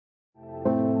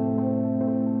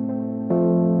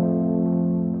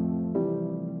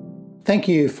Thank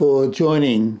you for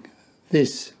joining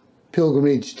this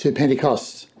pilgrimage to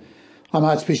Pentecost. I'm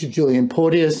Archbishop Julian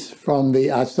Porteous from the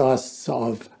Archdiocese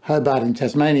of Hobart in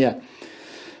Tasmania.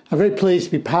 I'm very pleased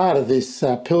to be part of this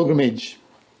pilgrimage.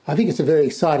 I think it's a very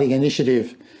exciting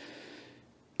initiative.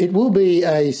 It will be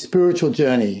a spiritual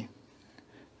journey.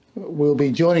 We'll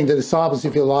be joining the disciples,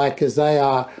 if you like, as they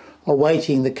are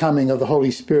awaiting the coming of the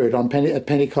Holy Spirit at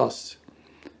Pentecost,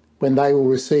 when they will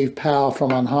receive power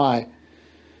from on high.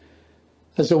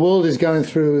 As the world is going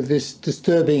through this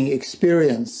disturbing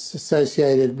experience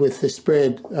associated with the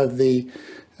spread of the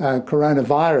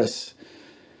coronavirus,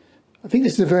 I think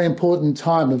this is a very important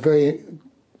time, a very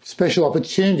special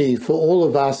opportunity for all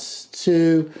of us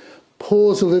to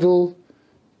pause a little,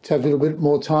 to have a little bit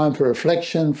more time for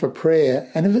reflection, for prayer,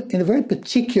 and in a very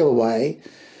particular way,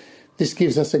 this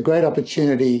gives us a great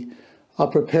opportunity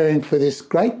of preparing for this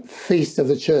great feast of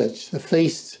the Church, the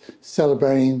feast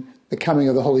celebrating the coming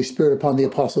of the Holy Spirit upon the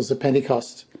apostles at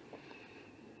Pentecost.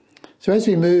 So as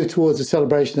we move towards the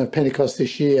celebration of Pentecost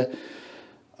this year,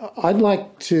 I'd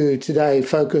like to today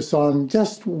focus on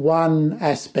just one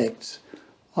aspect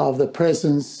of the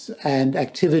presence and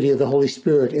activity of the Holy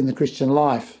Spirit in the Christian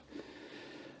life.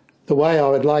 The way I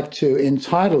would like to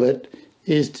entitle it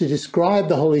is to describe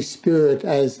the Holy Spirit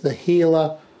as the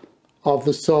healer of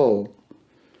the soul.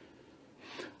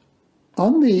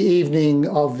 On the evening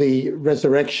of the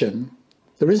resurrection,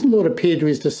 the risen Lord appeared to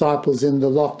his disciples in the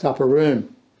locked upper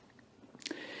room.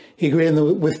 He greeted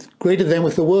them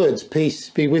with the words, "Peace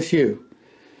be with you."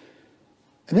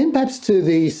 And then, perhaps to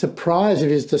the surprise of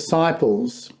his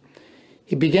disciples,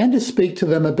 he began to speak to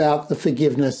them about the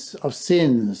forgiveness of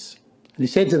sins. And he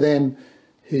said to them,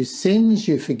 "Whose sins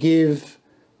you forgive,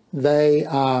 they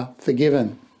are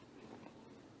forgiven."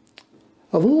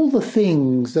 Of all the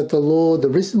things that the Lord, the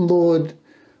risen Lord,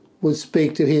 would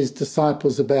speak to his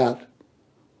disciples about,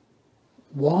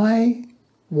 why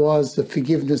was the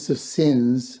forgiveness of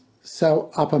sins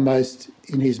so uppermost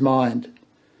in his mind?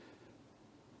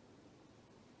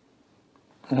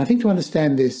 And I think to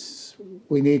understand this,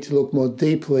 we need to look more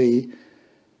deeply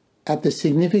at the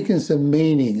significance and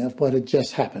meaning of what had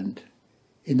just happened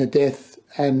in the death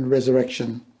and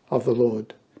resurrection of the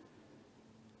Lord.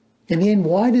 In the end,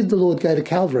 why did the Lord go to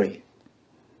Calvary?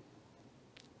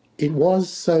 It was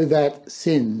so that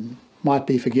sin might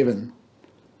be forgiven.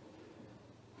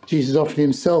 Jesus offered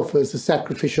himself as the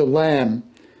sacrificial lamb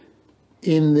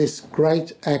in this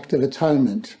great act of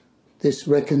atonement, this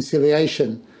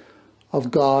reconciliation of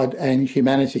God and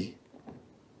humanity.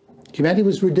 Humanity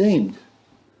was redeemed,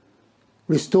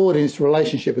 restored in its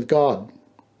relationship with God.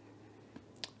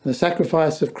 And the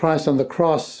sacrifice of Christ on the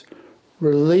cross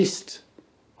released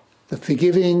the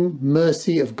forgiving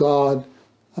mercy of God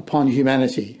upon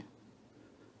humanity.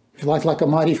 If you like a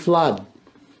mighty flood,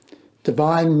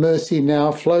 divine mercy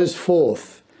now flows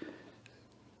forth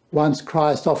once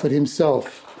Christ offered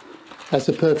himself as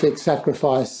a perfect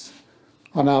sacrifice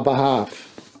on our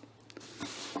behalf.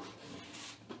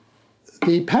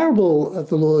 The parable that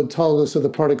the Lord told us of the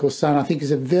prodigal son, I think,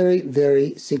 is a very,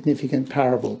 very significant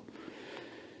parable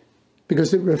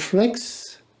because it reflects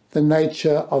the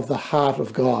nature of the heart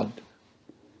of God.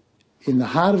 In the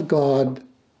heart of God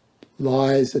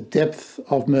lies a depth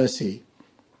of mercy.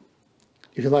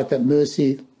 If you like, that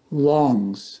mercy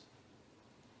longs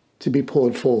to be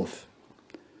poured forth.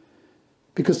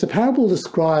 Because the parable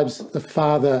describes the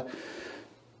father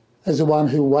as the one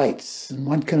who waits. And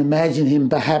one can imagine him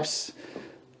perhaps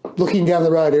looking down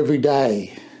the road every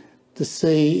day to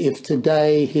see if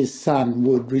today his son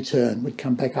would return, would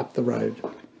come back up the road.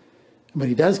 And when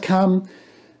he does come,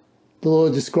 the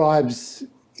Lord describes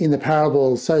in the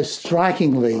parable so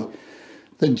strikingly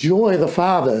the joy of the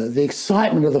father, the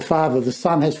excitement of the father. The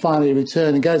son has finally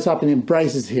returned and goes up and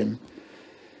embraces him.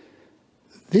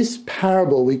 This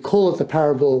parable, we call it the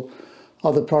parable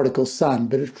of the prodigal son,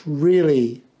 but it's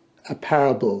really a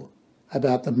parable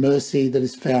about the mercy that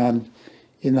is found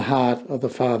in the heart of the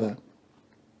Father.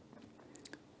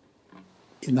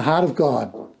 In the heart of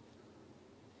God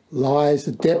lies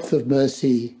a depth of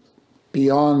mercy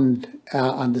beyond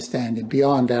our understanding,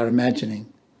 beyond our imagining.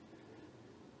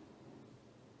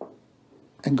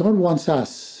 And God wants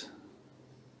us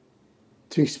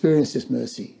to experience this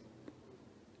mercy,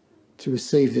 to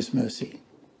receive this mercy.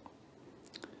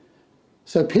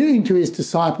 So appearing to his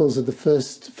disciples for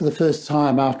the first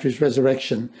time after his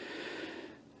resurrection,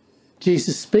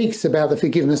 Jesus speaks about the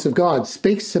forgiveness of God,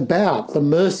 speaks about the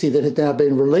mercy that had now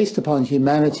been released upon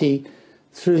humanity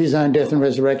through his own death and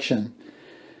resurrection.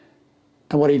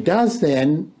 And what he does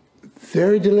then,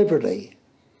 very deliberately,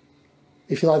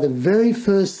 if you like, the very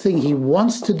first thing he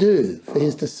wants to do for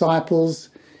his disciples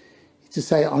to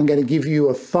say, I'm going to give you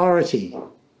authority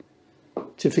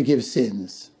to forgive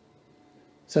sins.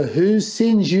 So whose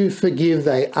sins you forgive,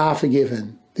 they are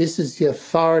forgiven. This is the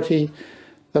authority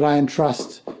that I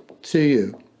entrust to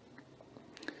you.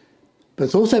 But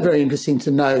it's also very interesting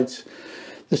to note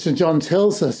that St. John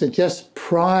tells us that just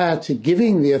prior to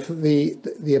giving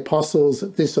the apostles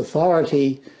this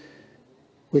authority,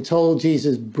 we're told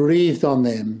Jesus breathed on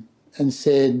them and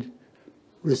said,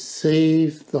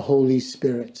 receive the Holy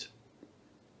Spirit.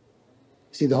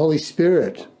 See, the Holy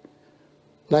Spirit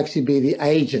will actually be the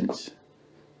agent,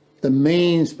 the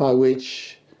means by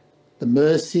which the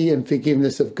mercy and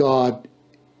forgiveness of God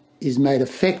is made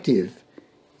effective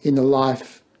in the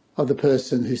life of the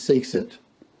person who seeks it.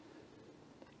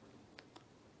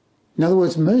 In other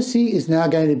words, mercy is now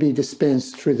going to be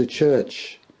dispensed through the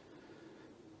church.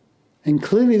 And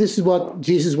clearly this is what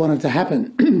Jesus wanted to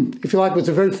happen. If you like, it was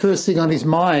the very first thing on his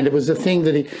mind. It was the thing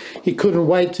that he couldn't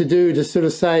wait to do, to sort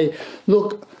of say,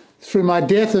 look, through my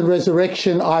death and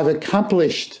resurrection, I've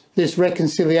accomplished this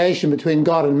reconciliation between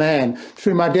God and man.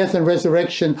 Through my death and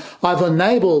resurrection, I've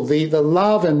enabled the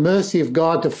love and mercy of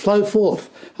God to flow forth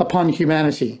upon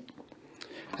humanity.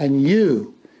 And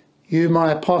you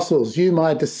my apostles, you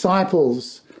my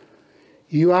disciples,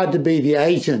 you are to be the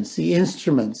agents, the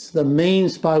instruments, the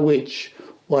means by which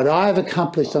what I've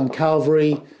accomplished on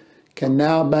Calvary can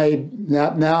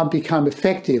now become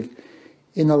effective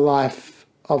in the life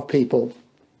of people.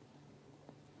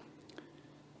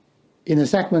 In the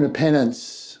sacrament of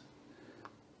penance,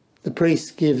 the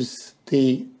priest gives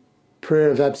the prayer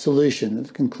of absolution at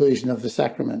the conclusion of the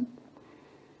sacrament.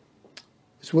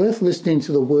 It's worth listening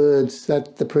to the words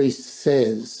that the priest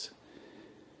says.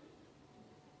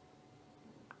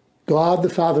 God, the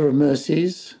Father of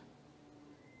mercies,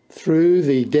 through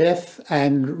the death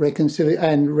and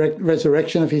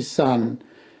resurrection of his Son,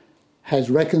 has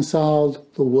reconciled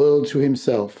the world to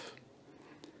himself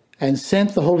and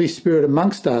sent the Holy Spirit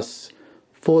amongst us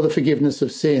for the forgiveness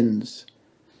of sins.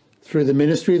 Through the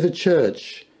ministry of the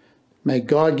Church, may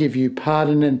God give you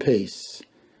pardon and peace.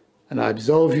 And I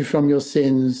absolve you from your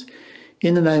sins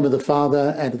in the name of the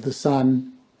Father and of the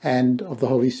Son and of the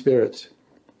Holy Spirit.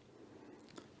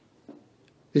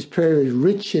 This prayer is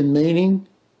rich in meaning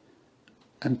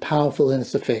and powerful in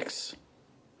its effects.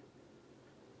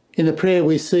 In the prayer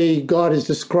we see God is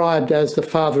described as the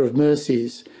Father of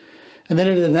mercies, and then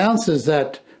it announces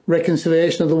that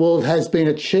reconciliation of the world has been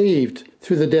achieved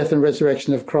through the death and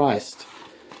resurrection of Christ.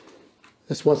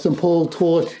 That's what St. Paul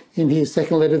taught in his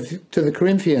second letter to the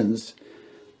Corinthians,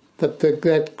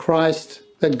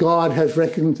 that God has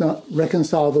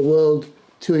reconciled the world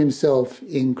to himself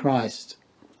in Christ.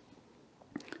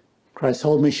 Christ's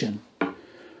whole mission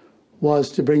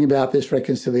was to bring about this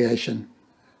reconciliation,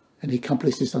 and he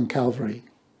accomplished this on Calvary.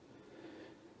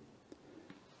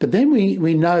 But then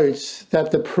we note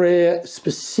that the prayer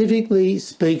specifically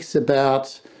speaks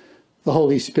about the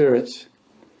Holy Spirit,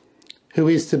 who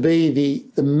is to be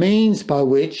the means by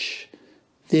which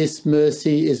this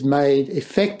mercy is made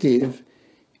effective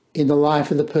in the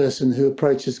life of the person who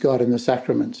approaches God in the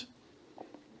sacrament.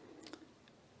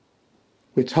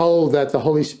 We're told that the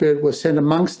Holy Spirit was sent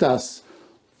amongst us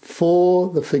for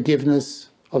the forgiveness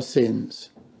of sins.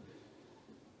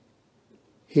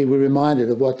 Here we're reminded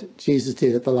of what Jesus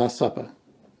did at the Last Supper,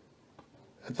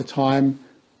 at the time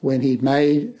when he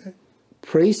made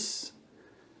priests,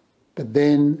 but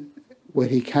then when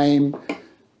he came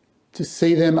to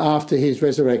see them after his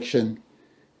resurrection,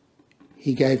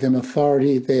 he gave them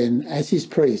authority then as his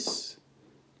priests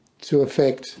to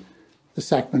effect the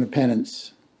sacrament of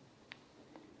penance.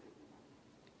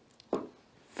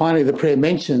 Finally, the prayer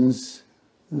mentions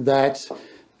that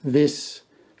this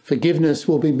forgiveness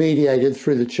will be mediated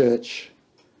through the church.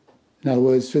 In other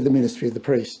words, through the ministry of the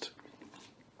priest.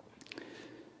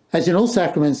 As in all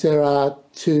sacraments, there are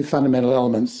two fundamental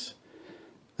elements.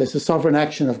 There's the sovereign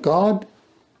action of God,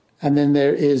 and then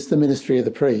there is the ministry of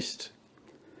the priest.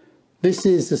 This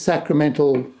is the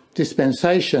sacramental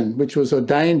dispensation which was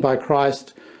ordained by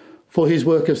Christ for his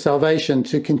work of salvation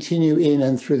to continue in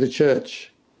and through the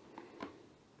church.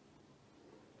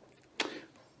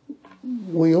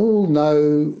 We all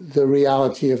know the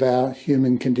reality of our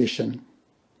human condition.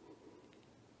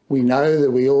 We know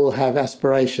that we all have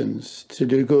aspirations to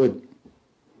do good.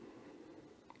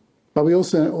 But we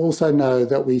also know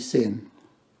that we sin.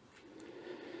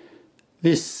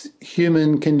 This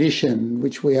human condition,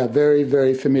 which we are very,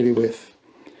 very familiar with,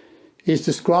 is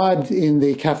described in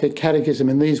the Catholic Catechism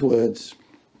in these words.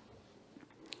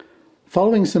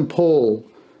 Following St. Paul,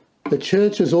 the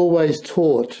Church has always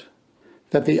taught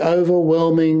that the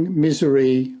overwhelming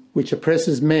misery which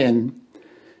oppresses men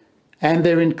and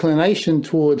their inclination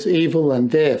towards evil and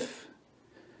death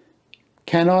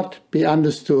cannot be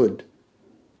understood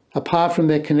apart from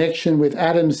their connection with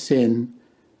Adam's sin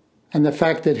and the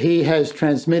fact that he has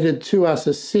transmitted to us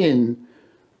a sin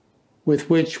with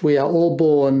which we are all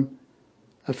born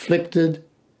afflicted,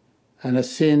 and a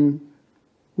sin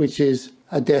which is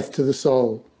a death to the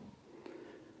soul.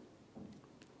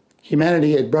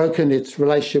 Humanity had broken its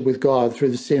relationship with God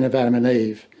through the sin of Adam and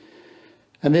Eve,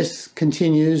 and this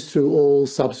continues through all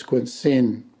subsequent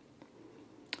sin.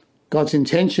 God's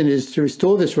intention is to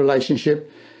restore this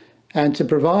relationship and to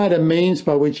provide a means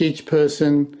by which each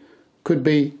person could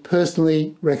be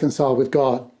personally reconciled with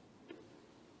God.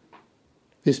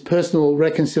 This personal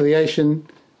reconciliation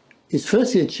is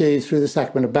firstly achieved through the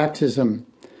sacrament of baptism,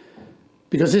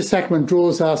 because this sacrament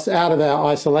draws us out of our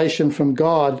isolation from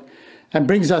God and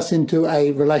brings us into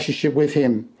a relationship with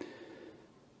him.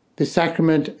 This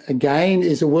sacrament, again,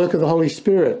 is a work of the Holy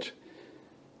Spirit,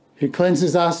 who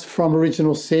cleanses us from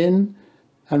original sin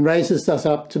and raises us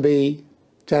up to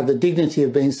have the dignity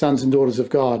of being sons and daughters of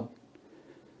God.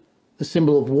 The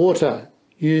symbol of water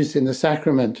used in the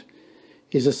sacrament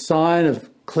is a sign of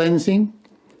cleansing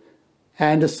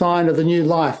and a sign of the new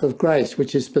life of grace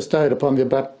which is bestowed upon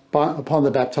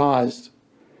the baptised.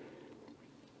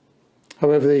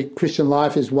 However, the Christian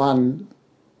life is one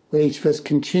where each of us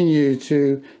continue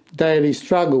to daily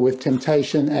struggle with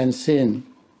temptation and sin.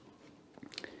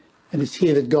 And it's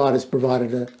here that God has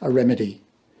provided a remedy.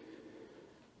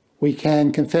 We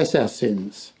can confess our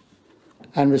sins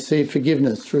and receive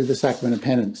forgiveness through the sacrament of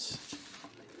penance.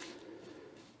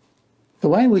 The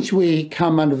way in which we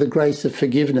come under the grace of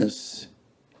forgiveness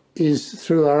is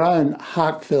through our own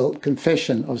heartfelt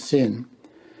confession of sin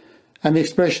and the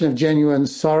expression of genuine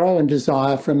sorrow and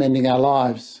desire for amending our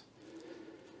lives.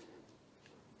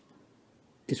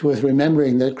 It's worth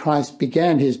remembering that Christ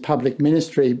began his public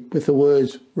ministry with the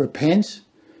words, "Repent,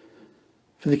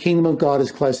 for the kingdom of God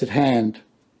is close at hand."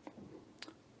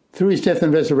 Through his death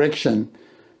and resurrection,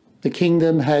 the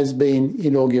kingdom has been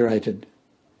inaugurated,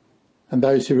 and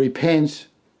those who repent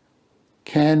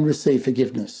can receive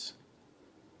forgiveness.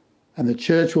 And the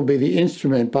Church will be the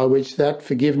instrument by which that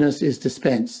forgiveness is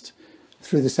dispensed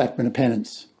through the sacrament of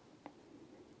penance.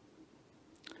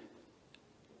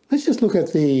 Let's just look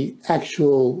at the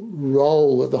actual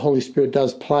role that the Holy Spirit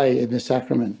does play in the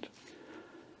sacrament.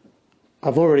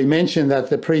 I've already mentioned that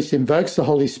the priest invokes the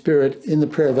Holy Spirit in the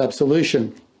prayer of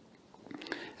absolution.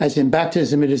 As in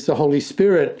baptism, it is the Holy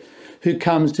Spirit who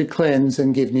comes to cleanse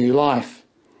and give new life.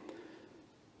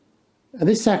 And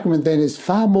this sacrament then is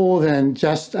far more than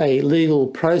just a legal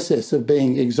process of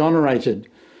being exonerated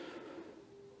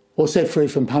or set free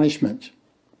from punishment.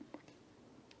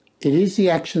 It is the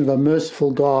action of a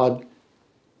merciful God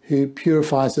who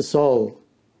purifies the soul.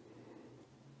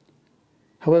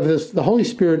 However, the Holy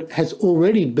Spirit has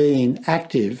already been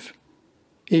active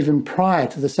even prior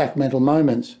to the sacramental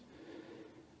moment.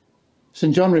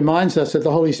 St. John reminds us that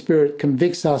the Holy Spirit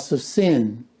convicts us of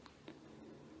sin.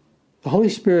 The Holy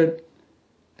Spirit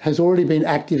has already been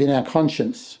active in our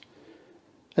conscience,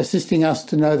 assisting us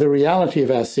to know the reality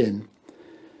of our sin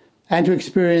and to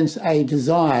experience a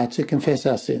desire to confess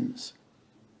our sins.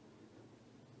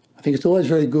 I think it's always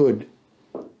very good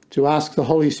to ask the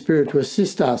Holy Spirit to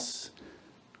assist us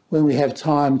when we have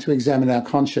time to examine our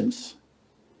conscience.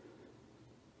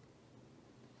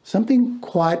 Something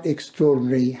quite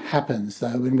extraordinary happens,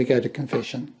 though, when we go to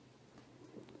confession.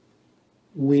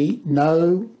 We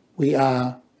know we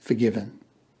are forgiven.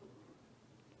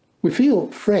 We feel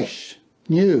fresh,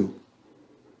 new.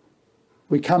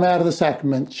 We come out of the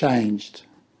sacrament changed.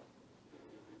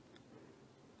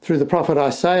 Through the prophet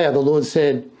Isaiah, the Lord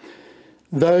said,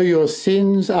 "Though your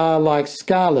sins are like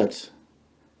scarlet,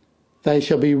 they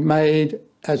shall be made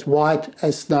as white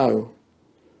as snow.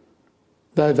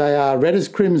 Though they are red as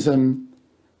crimson,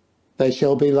 they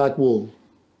shall be like wool."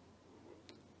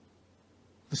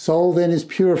 The soul then is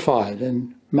purified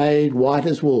and made white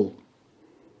as wool.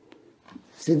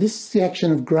 See, this is the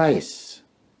action of grace.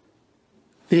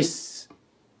 This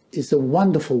is the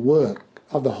wonderful work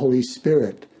of the Holy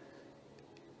Spirit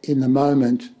in the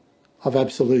moment of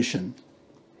absolution.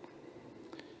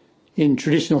 In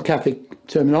traditional Catholic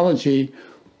terminology,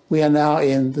 we are now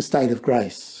in the state of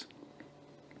grace.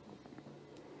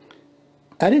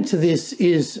 Added to this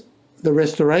is the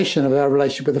restoration of our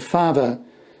relationship with the Father,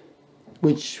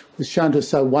 which was shown to us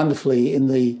so wonderfully in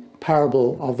the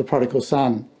parable of the prodigal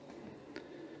son.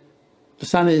 The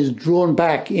son is drawn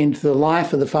back into the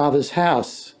life of the Father's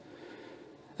house.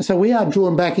 And so we are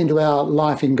drawn back into our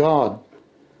life in God.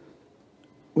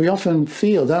 We often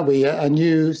feel, don't we, a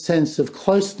new sense of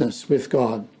closeness with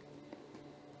God.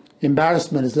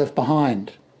 Embarrassment is left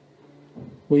behind.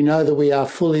 We know that we are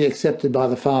fully accepted by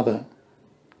the Father.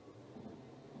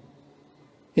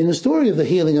 In the story of the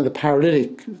healing of the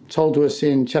paralytic, told to us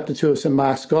in chapter 2 of St.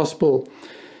 Mark's Gospel,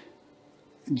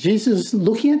 Jesus,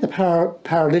 looking at the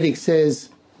paralytic, says,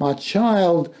 "My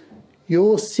child,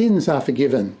 your sins are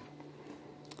forgiven."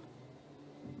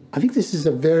 I think this is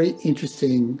a very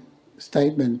interesting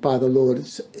statement by the Lord.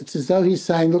 It's as though he's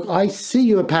saying, look, I see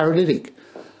you're a paralytic.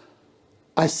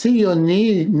 I see your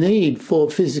need for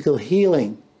physical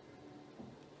healing.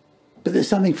 But there's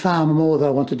something far more that I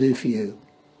want to do for you.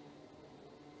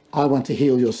 I want to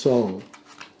heal your soul.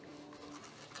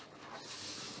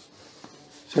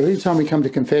 So every time we come to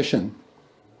confession,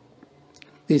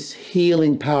 this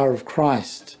healing power of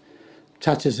Christ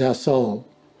touches our soul.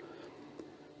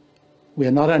 We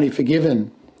are not only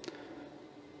forgiven,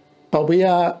 but we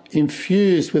are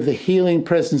infused with the healing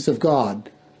presence of God,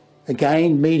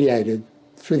 again mediated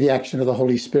through the action of the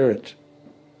Holy Spirit.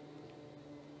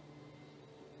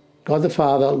 God the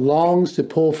Father longs to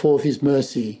pour forth his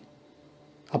mercy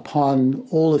upon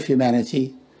all of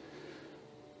humanity,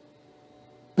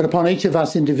 but upon each of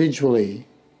us individually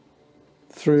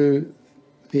through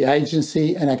the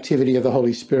agency and activity of the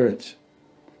Holy Spirit.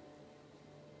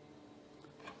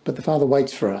 But the Father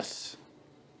waits for us,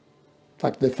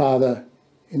 like the Father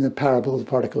in the parable of the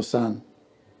prodigal son.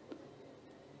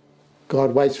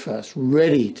 God waits for us,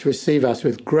 ready to receive us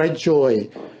with great joy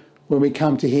when we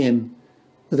come to him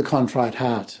with a contrite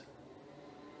heart.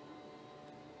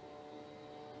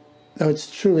 Though it's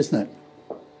true, isn't it,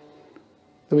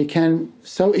 that we can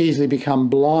so easily become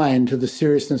blind to the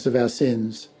seriousness of our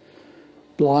sins,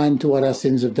 blind to what our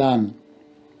sins have done.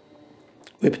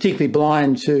 We're particularly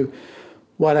blind to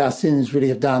what our sins really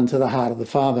have done to the heart of the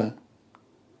Father.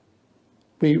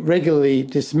 We regularly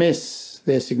dismiss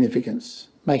their significance,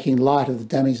 making light of the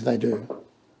damage they do.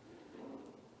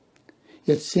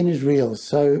 Yet sin is real,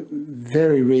 so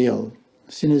very real.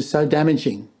 Sin is so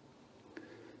damaging.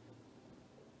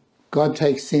 God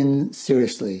takes sin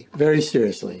seriously, very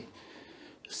seriously.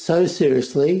 So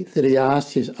seriously that he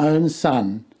asked his own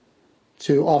Son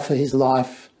to offer his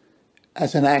life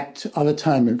as an act of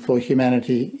atonement for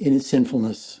humanity in its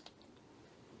sinfulness.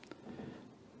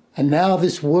 And now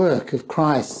this work of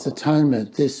Christ's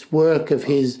atonement, this work of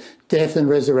his death and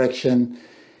resurrection,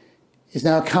 is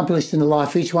now accomplished in the life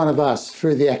of each one of us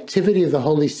through the activity of the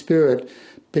Holy Spirit,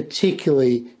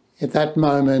 particularly at that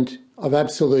moment of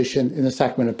absolution in the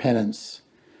sacrament of penance.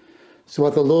 So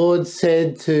what the Lord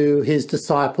said to his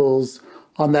disciples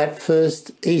on that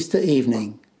first Easter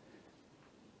evening,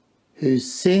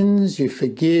 whose sins you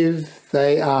forgive,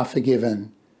 they are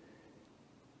forgiven,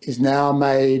 is now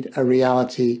made a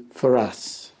reality for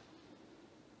us.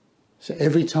 So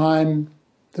every time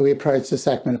that we approach the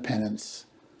sacrament of penance,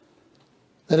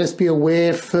 let us be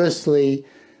aware, firstly,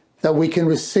 that we can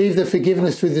receive the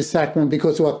forgiveness through this sacrament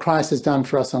because of what Christ has done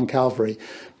for us on Calvary.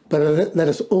 But let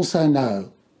us also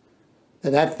know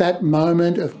that at that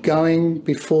moment of going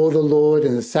before the Lord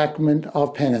in the sacrament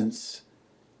of penance,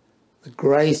 the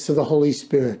grace of the Holy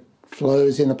Spirit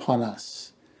flows in upon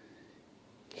us,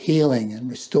 healing and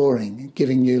restoring and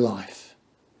giving new life.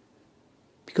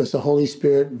 Because the Holy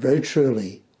Spirit very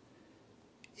truly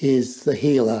is the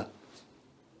healer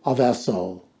of our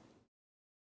soul.